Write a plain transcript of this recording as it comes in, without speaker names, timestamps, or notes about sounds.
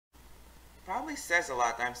Probably says a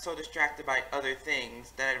lot that I'm so distracted by other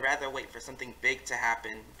things that I'd rather wait for something big to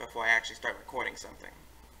happen before I actually start recording something.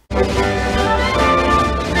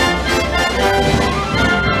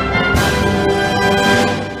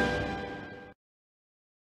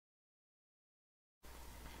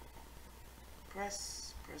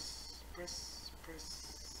 Press.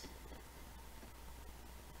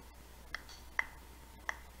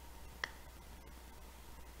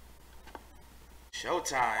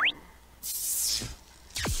 Showtime.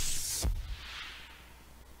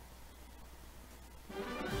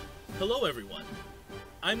 Hello everyone,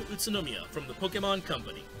 I'm Utsunomiya from the Pokémon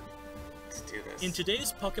Company. Let's do this. In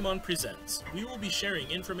today's Pokémon Presents, we will be sharing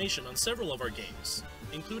information on several of our games,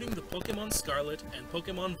 including the Pokémon Scarlet and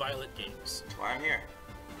Pokémon Violet games. That's why I'm here.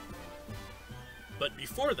 But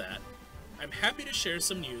before that, I'm happy to share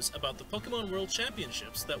some news about the Pokémon World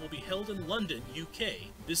Championships that will be held in London, UK,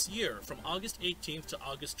 this year from August 18th to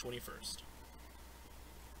August 21st.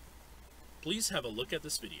 Please have a look at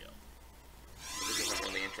this video. This doesn't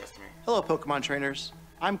really interest me. Hello Pokemon trainers,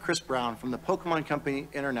 I'm Chris Brown from the Pokemon Company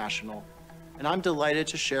International, and I'm delighted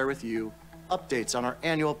to share with you updates on our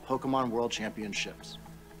annual Pokemon World Championships.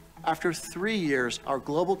 After 3 years, our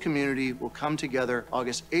global community will come together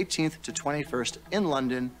August 18th to 21st in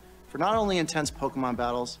London for not only intense Pokemon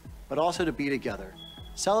battles, but also to be together,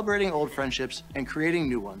 celebrating old friendships and creating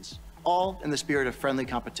new ones, all in the spirit of friendly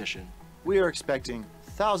competition. We are expecting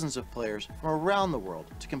thousands of players from around the world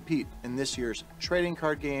to compete in this year's trading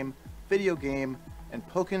card game, video game, and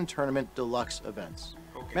Pokken Tournament Deluxe events.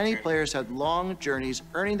 Many players had long journeys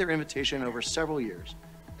earning their invitation over several years,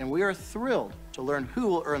 and we are thrilled to learn who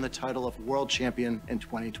will earn the title of World Champion in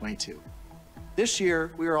 2022. This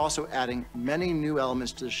year, we are also adding many new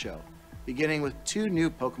elements to the show, beginning with 2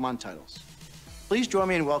 new Pokemon titles. Please join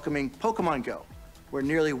me in welcoming Pokemon Go, where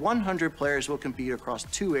nearly 100 players will compete across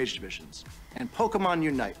 2 age divisions, and Pokemon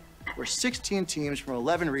Unite, where 16 teams from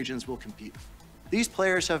 11 regions will compete. These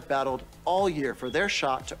players have battled all year for their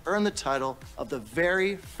shot to earn the title of the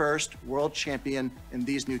very first World Champion in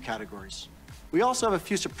these new categories. We also have a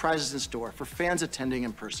few surprises in store for fans attending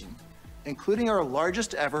in person, including our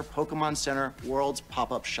largest ever Pokemon Center Worlds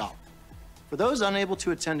pop-up shop. For those unable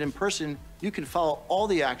to attend in person, you can follow all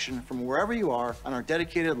the action from wherever you are on our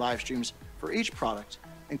dedicated live streams for each product,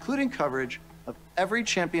 including coverage of every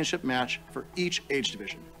championship match for each age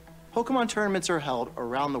division. Pokemon tournaments are held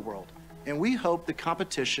around the world, and we hope the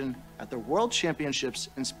competition at the World Championships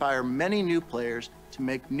inspire many new players to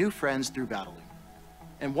make new friends through battling.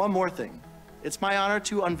 And one more thing. It's my honor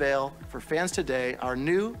to unveil for fans today our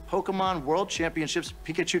new Pokemon World Championships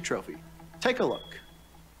Pikachu Trophy. Take a look.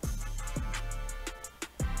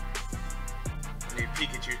 New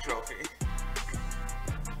Pikachu Trophy.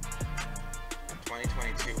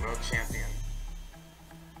 2022 World Champion.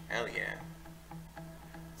 Hell yeah.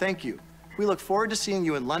 Thank you. We look forward to seeing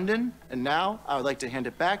you in London, and now I would like to hand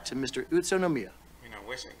it back to Mr. Utsunomiya. I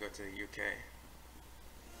wish I'd go to the UK.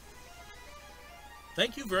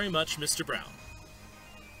 Thank you very much, Mr. Brown.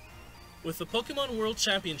 With the Pokémon World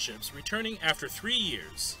Championships returning after 3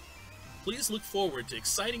 years, please look forward to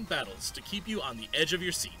exciting battles to keep you on the edge of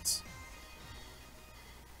your seats.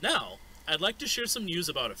 Now, I'd like to share some news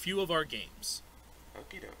about a few of our games.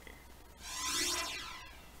 Okie dokie.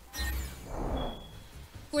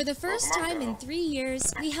 For the first time in 3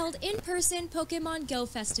 years, we held in-person Pokemon Go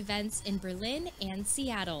Fest events in Berlin and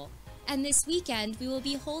Seattle. And this weekend, we will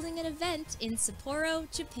be holding an event in Sapporo,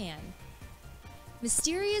 Japan.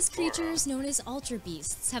 Mysterious creatures known as Ultra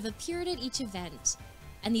Beasts have appeared at each event,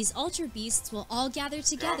 and these Ultra Beasts will all gather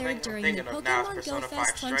together during the Pokemon Go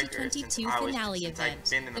Fest 2022 finale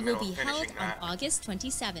event. It will be held on August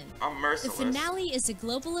 27th. The finale is a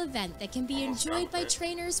global event that can be enjoyed by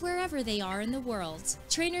trainers wherever they are in the world.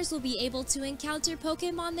 Trainers will be able to encounter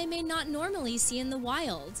Pokemon they may not normally see in the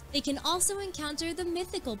wild. They can also encounter the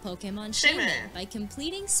mythical Pokemon Shaman by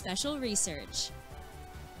completing special research.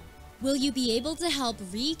 Will you be able to help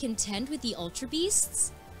Ree contend with the Ultra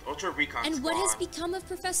Beasts? Ultra Recon And what Squad. has become of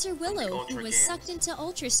Professor Willow, who was sucked into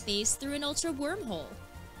Ultra Space through an Ultra Wormhole?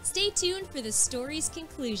 Stay tuned for the story's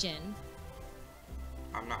conclusion.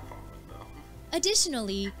 I'm not following though.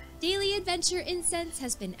 Additionally, Daily Adventure Incense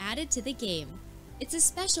has been added to the game. It's a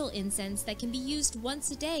special incense that can be used once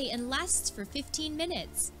a day and lasts for 15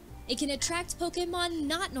 minutes. It can attract Pokemon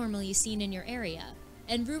not normally seen in your area,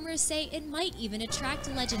 and rumors say it might even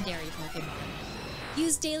attract legendary Pokemon.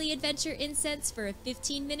 Use Daily Adventure Incense for a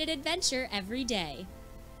 15-minute adventure every day.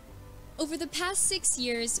 Over the past 6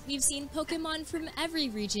 years, we've seen Pokemon from every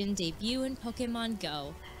region debut in Pokemon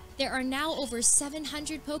Go. There are now over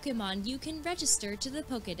 700 Pokemon you can register to the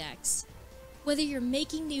Pokédex. Whether you're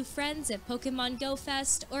making new friends at Pokemon Go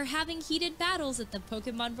Fest or having heated battles at the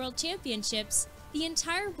Pokemon World Championships, the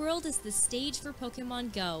entire world is the stage for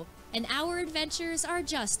Pokemon Go, and our adventures are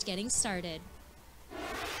just getting started.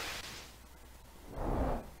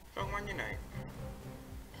 Pokemon Unite.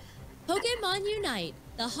 Pokemon Unite,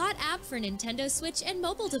 the hot app for Nintendo Switch and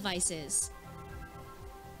mobile devices.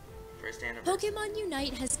 First anniversary. Pokemon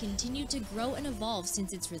Unite has continued to grow and evolve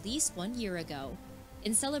since its release 1 year ago.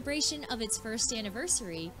 In celebration of its first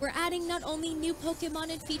anniversary, we're adding not only new Pokemon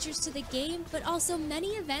and features to the game, but also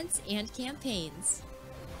many events and campaigns.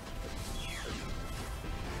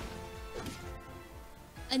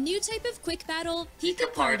 A new type of quick battle,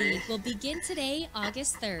 Pika Party, will begin today,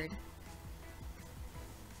 August 3rd.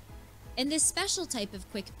 In this special type of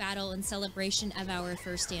quick battle in celebration of our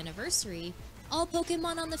first anniversary, all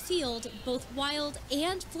Pokemon on the field, both wild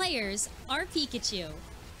and players, are Pikachu.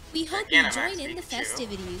 We hope you join in the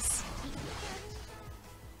festivities.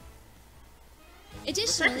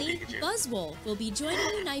 Additionally, Buzzwole will be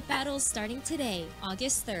joining Unite battles starting today,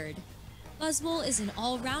 August 3rd. Buzzwole is an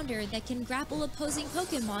all-rounder that can grapple opposing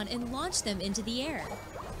Pokemon and launch them into the air.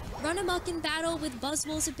 Run amok in battle with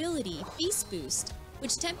Buzzwole's ability, Beast Boost,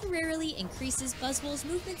 which temporarily increases Buzzwole's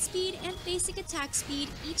movement speed and basic attack speed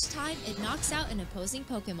each time it knocks out an opposing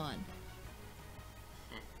Pokemon.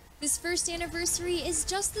 This first anniversary is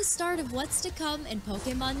just the start of what's to come in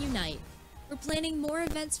Pokemon Unite. We're planning more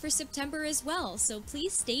events for September as well, so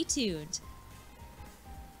please stay tuned.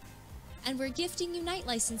 And we're gifting Unite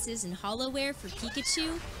licenses and HoloWare for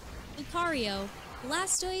Pikachu, Lucario,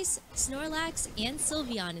 Blastoise, Snorlax, and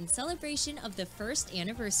Sylveon in celebration of the first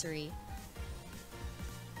anniversary.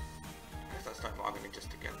 I guess I'll start logging in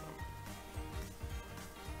just to get them.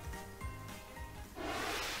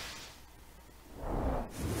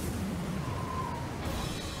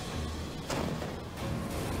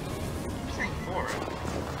 I'm saying 4.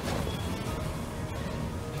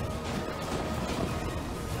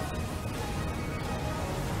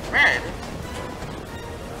 Red?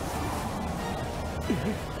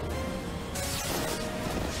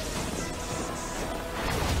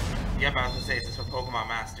 Yeah, but I was gonna say, is this for Pokemon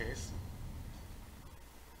Masters?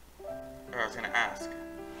 Or I was gonna ask.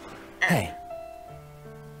 Hey.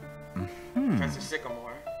 Professor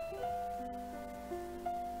Sycamore.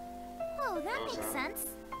 Oh, that makes sense.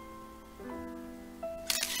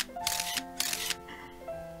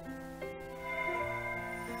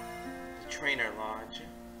 The Trainer Lodge.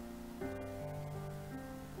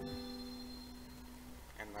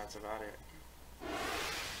 And that's about it.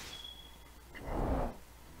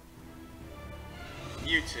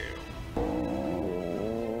 YouTube.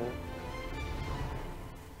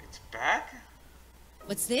 It's back?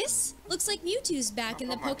 What's this? Looks like Mewtwo's back in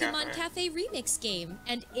the Pokemon Pokemon Cafe Remix game,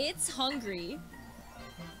 and it's hungry.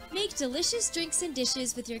 Make delicious drinks and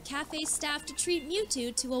dishes with your cafe staff to treat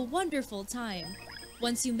Mewtwo to a wonderful time.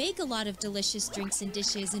 Once you make a lot of delicious drinks and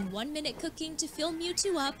dishes in 1 minute cooking to fill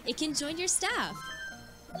Mewtwo up, it can join your staff.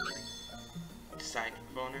 Side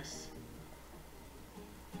bonus.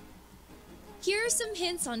 Here are some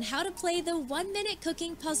hints on how to play the 1 minute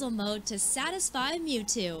cooking puzzle mode to satisfy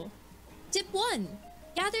Mewtwo. Tip 1.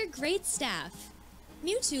 Gather great staff.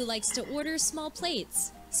 Mewtwo likes to order small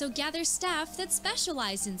plates, so gather staff that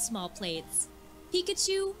specialize in small plates.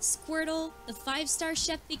 Pikachu, Squirtle, the 5-star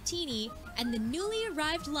Chef Victini, and the newly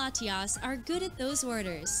arrived Latias are good at those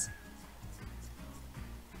orders.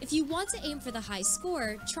 If you want to aim for the high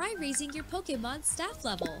score, try raising your Pokemon's staff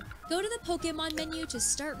level. Go to the Pokemon menu to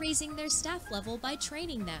start raising their staff level by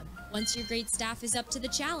training them. Once your great staff is up to the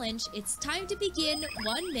challenge, it's time to begin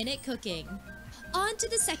 1 minute cooking. On to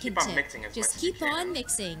the second tip. Just keep on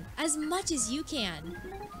mixing as much as you can.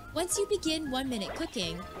 Once you begin 1 minute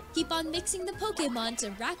cooking, keep on mixing the Pokemon to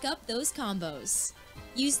rack up those combos.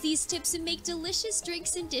 Use these tips and make delicious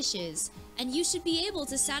drinks and dishes, and you should be able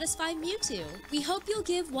to satisfy Mewtwo. We hope you'll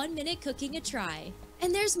give 1 minute cooking a try.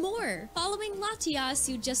 And there's more! Following Latias,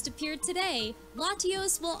 who just appeared today,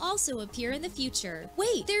 Latios will also appear in the future.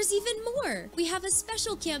 Wait, there's even more! We have a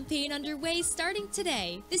special campaign underway starting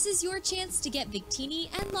today. This is your chance to get Victini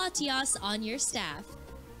and Latias on your staff.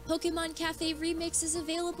 Pokemon Cafe Remix is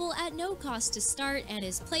available at no cost to start and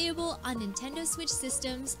is playable on Nintendo Switch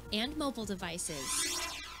systems and mobile devices.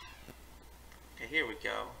 Okay, here we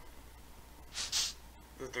go.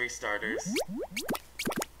 The 3 starters.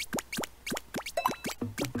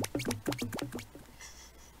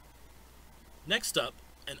 Next up,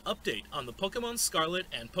 an update on the Pokemon Scarlet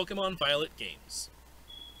and Pokemon Violet games.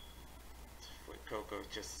 Coco's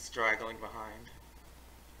just straggling behind.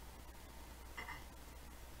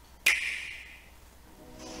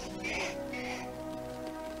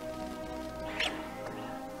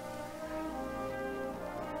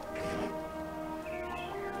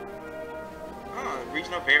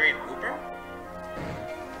 regional variant Uber?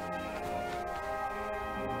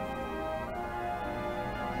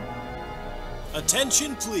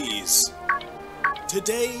 Attention, please.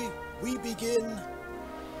 Today, we begin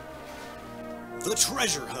the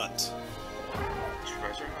treasure hunt.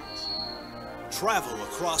 Treasure hunt? Travel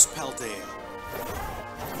across Paldea.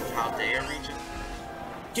 Paldea region?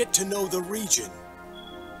 Get to know the region.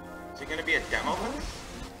 Is it gonna be a demo hunt?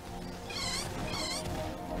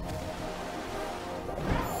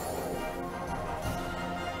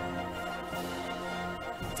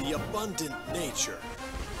 The abundant nature.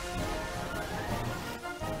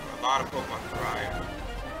 A lot of Pokemon thrive.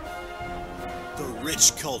 The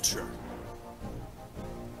rich culture.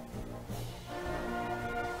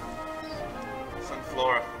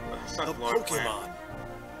 Sunflora. The Sunflora plant. Pokemon.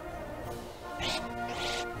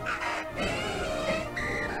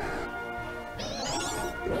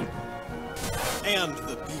 And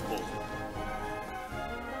the people.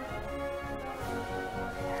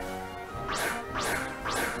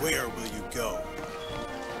 Where will you go?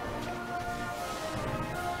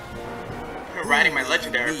 I'm riding my Who will you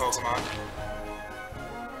legendary meet? Pokemon.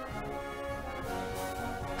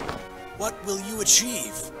 What will you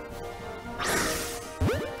achieve?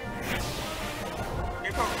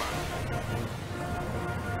 New Pokemon.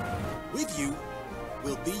 With you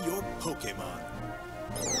will be your Pokemon.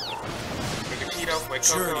 Pikachu,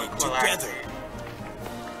 Fuecoco, Journey and together.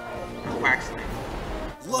 Quaxley.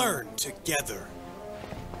 Learn together.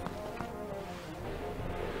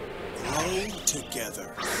 Grow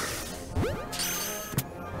together.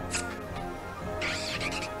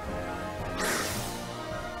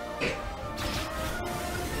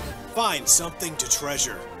 Find something to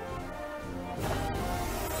treasure.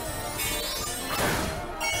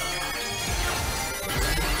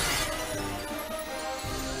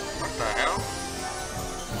 What the hell?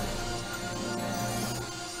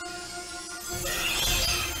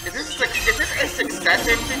 Is this a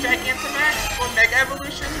successive to Gigantamax or Mega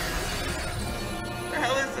Evolution? What the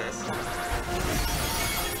hell is this?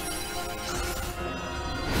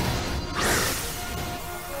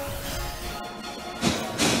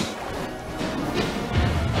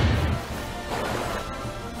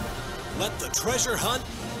 Let the treasure hunt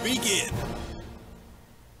begin.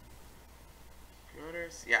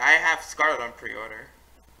 Pre-orders? Yeah, I have Scarlet on pre-order.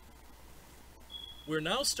 We're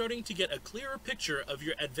now starting to get a clearer picture of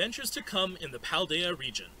your adventures to come in the Paldea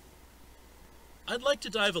region. I'd like to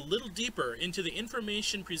dive a little deeper into the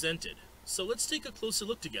information presented, so let's take a closer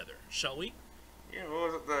look together, shall we? Yeah,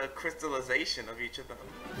 what was the crystallization of each of them?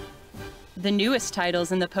 The newest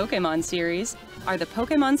titles in the Pokémon series are the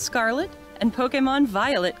Pokémon Scarlet and Pokémon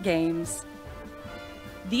Violet games.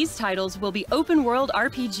 These titles will be open-world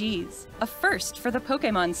RPGs, a first for the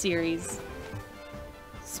Pokémon series.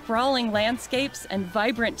 Sprawling landscapes and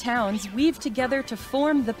vibrant towns weave together to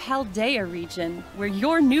form the Paldea region, where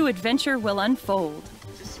your new adventure will unfold.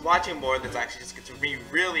 Just watching more of this actually just gets me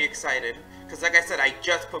really excited. Because like I said, I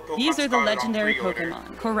just put Pokemon These are the Scarlet legendary on pre-order.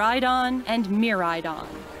 Pokemon, Koraidon and Miraidon.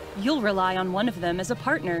 You'll rely on one of them as a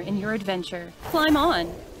partner in your adventure. Climb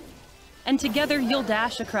on! And together you'll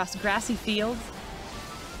dash across grassy fields,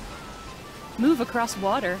 move across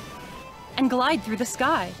water, and glide through the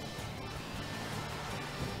sky.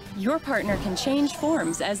 Your partner can change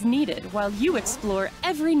forms as needed while you explore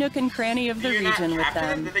every nook and cranny of the Do you not region with have to?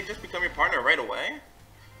 them. Did they just become your partner right away?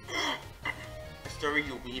 A story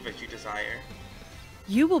you weave as you desire.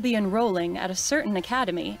 You will be enrolling at a certain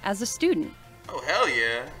academy as a student. Oh, hell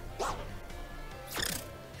yeah.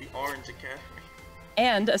 The Orange Academy.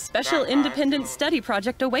 And a special That independent cool. study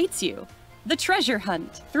project awaits you. The Treasure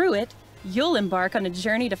Hunt. Through it, you'll embark on a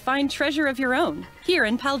journey to find treasure of your own, here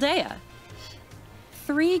in Paldea.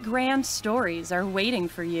 3 grand stories are waiting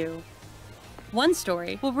for you. One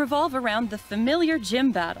story will revolve around the familiar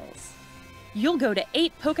gym battles. You'll go to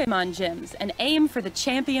 8 Pokémon gyms and aim for the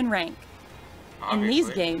champion rank. In these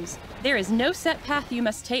Obviously. games, there is no set path you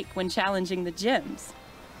must take when challenging the gyms.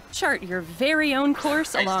 Chart your very own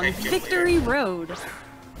course Nice along take, Gym Victory Leader. Road.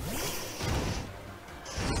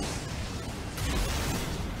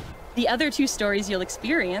 The other 2 stories you'll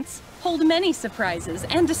experience hold many surprises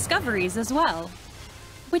and discoveries as well.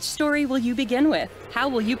 Which story will you begin with? How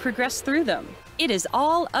will you progress through them? It is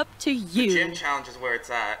all up to The you. gym challenge is where it's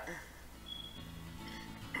at.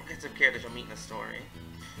 Get some characters you'll meet in the story.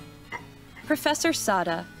 Professor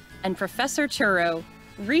Sada and Professor Churro,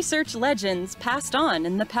 research legends passed on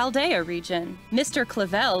in the Paldea region. Mr.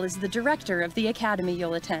 Clavel is the director of the academy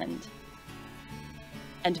you'll attend.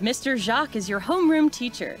 And Mr. Jacques is your homeroom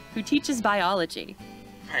teacher, who teaches biology.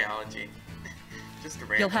 Biology. Just a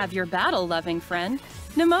random. You'll have your battle-loving friend,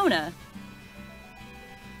 Nimona.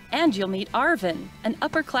 And you'll meet Arvin, an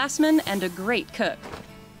upperclassman and a great cook.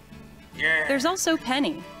 Yeah. There's also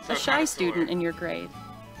Penny, So a shy connoisseur. student in your grade.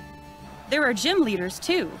 There are gym leaders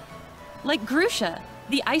too, like Grusha,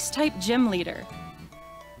 the Ice-type gym leader.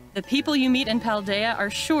 The people you meet in Paldea are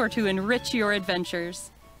sure to enrich your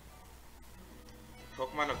adventures.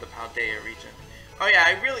 Pokemon of the Paldea region. Oh yeah,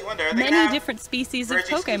 I really wonder, are they gonna Many have different species of versus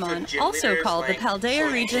for Pokémon gym also leaders, call the like, Paldea Sword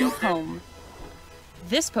and region Shield? home.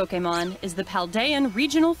 This Pokémon is the Paldean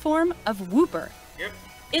regional form of Wooper. Yep.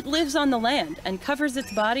 It lives on the land and covers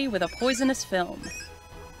its body with a poisonous film.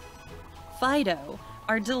 Fido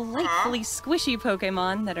are delightfully squishy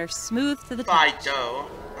Pokémon that are smooth to the touch. Fido.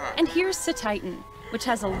 And here's Satitan, which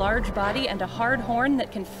has a large body and a hard horn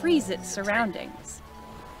that can freeze its surroundings.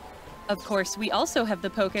 Of course, we also have the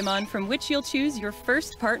Pokémon from which you'll choose your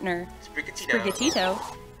first partner. Sprigatito,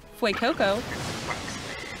 Fuecoco,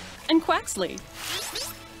 and Quaxley.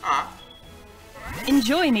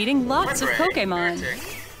 Enjoy meeting lots of Pokémon.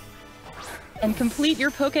 And complete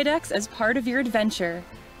your Pokédex as part of your adventure.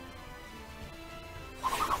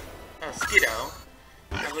 Oh, Skiddo.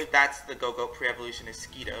 I believe that's the Go-Go pre-evolution is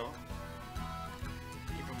Skiddo.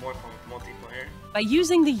 Even more fun with multiplayer. By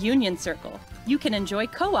using the Union Circle, you can enjoy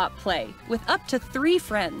co-op play with up to 3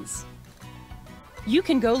 friends. You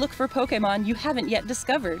can go look for Pokémon you haven't yet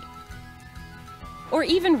discovered. Or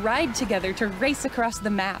even ride together to race across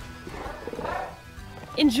the map.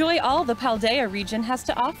 Enjoy all the Paldea region has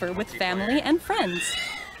to offer with family and friends.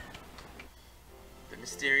 The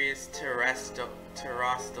mysterious terrestrial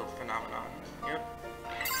phenomenon. Yep.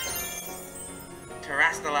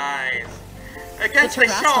 Terrastalize. The Against the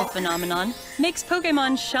Terrastal Shulk. phenomenon makes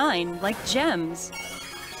Pokémon shine like gems.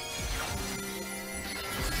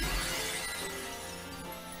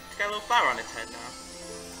 It's got a little flower on its head now.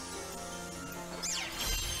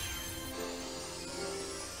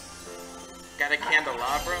 Got a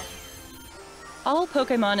candelabra. All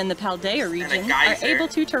Pokémon in the Paldea region are geyser. able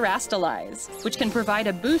to Terrastalize, which can provide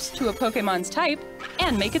a boost to a Pokémon's type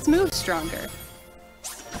and make its moves stronger.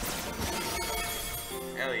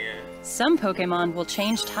 Hell yeah. Some Pokémon will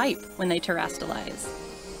change type when they Terrastalize.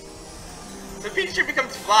 So Pikachu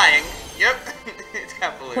becomes flying. Yep. It's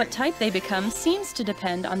got blue. What type they become seems to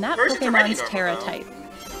depend on that First it's a Pokémon's regular Terra Pokémon. type.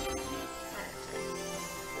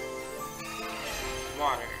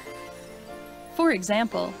 Water. For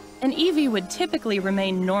example, an Eevee would typically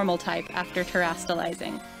remain normal type after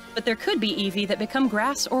Terrastalizing, but there could be Eevee that become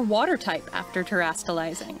grass or water type after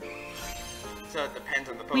Terrastalizing. So it depends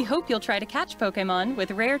on the Pokemon. We hope you'll try to catch Pokémon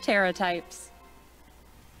with rare Terra types.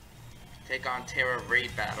 Take on Terra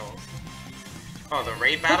raid battles. Oh, the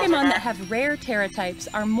raid battles Pokémon are that back? have rare Terra types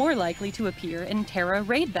are more likely to appear in Terra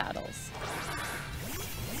raid battles.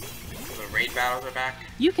 So the raid battles are back?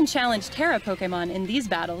 You can challenge Terra Pokémon in these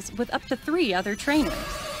battles with up to 3 other trainers.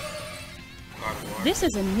 God of War. This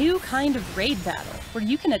is a new kind of raid battle, where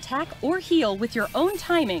you can attack or heal with your own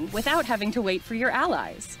timing without having to wait for your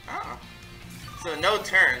allies. Oh. So no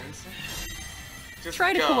turns. Just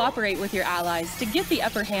Try to go. cooperate with your allies to get the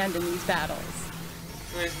upper hand in these battles.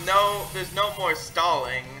 So there's no more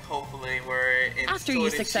stalling, hopefully, where in After Sword you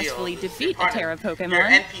and successfully Shield, defeat your a Terra partner- Pokémon,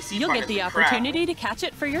 your NPC you'll get partner's the a crap. opportunity to catch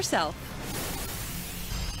it for yourself.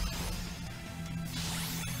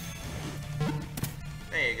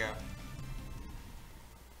 There you go.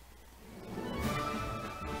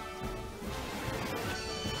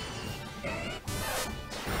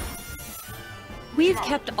 We've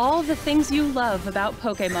kept all the things you love about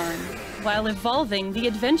Pokémon, while evolving the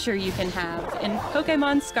adventure you can have in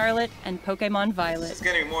Pokémon Scarlet and Pokémon Violet. Just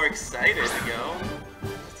getting more excited to go.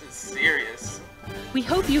 This is serious. We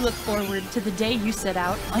hope you look forward to the day you set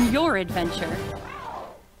out on your adventure.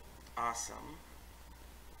 Awesome.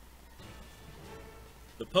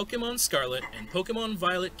 The Pokémon Scarlet and Pokémon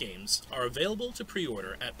Violet games are available to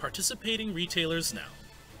pre-order at participating retailers now.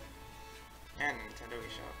 And Nintendo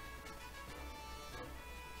eShop.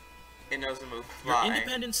 It knows the move Your Fly.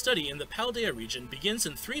 independent study in the Paldea region begins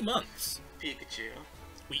in 3 months. Pikachu.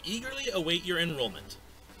 We eagerly await your enrollment.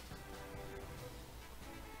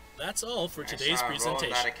 That's all for today's I shall enroll in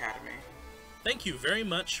that presentation. academy. Thank you very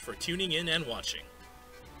much for tuning in and watching.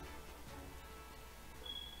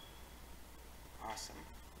 Awesome.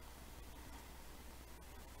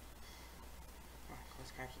 Oh,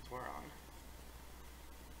 closed captions were on.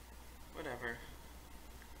 Whatever.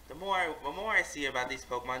 The more I see about these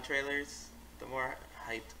Pokemon trailers, the more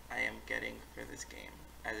hyped I am getting for this game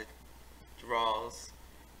as it draws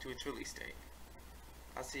to its release date.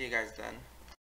 I'll see you guys then.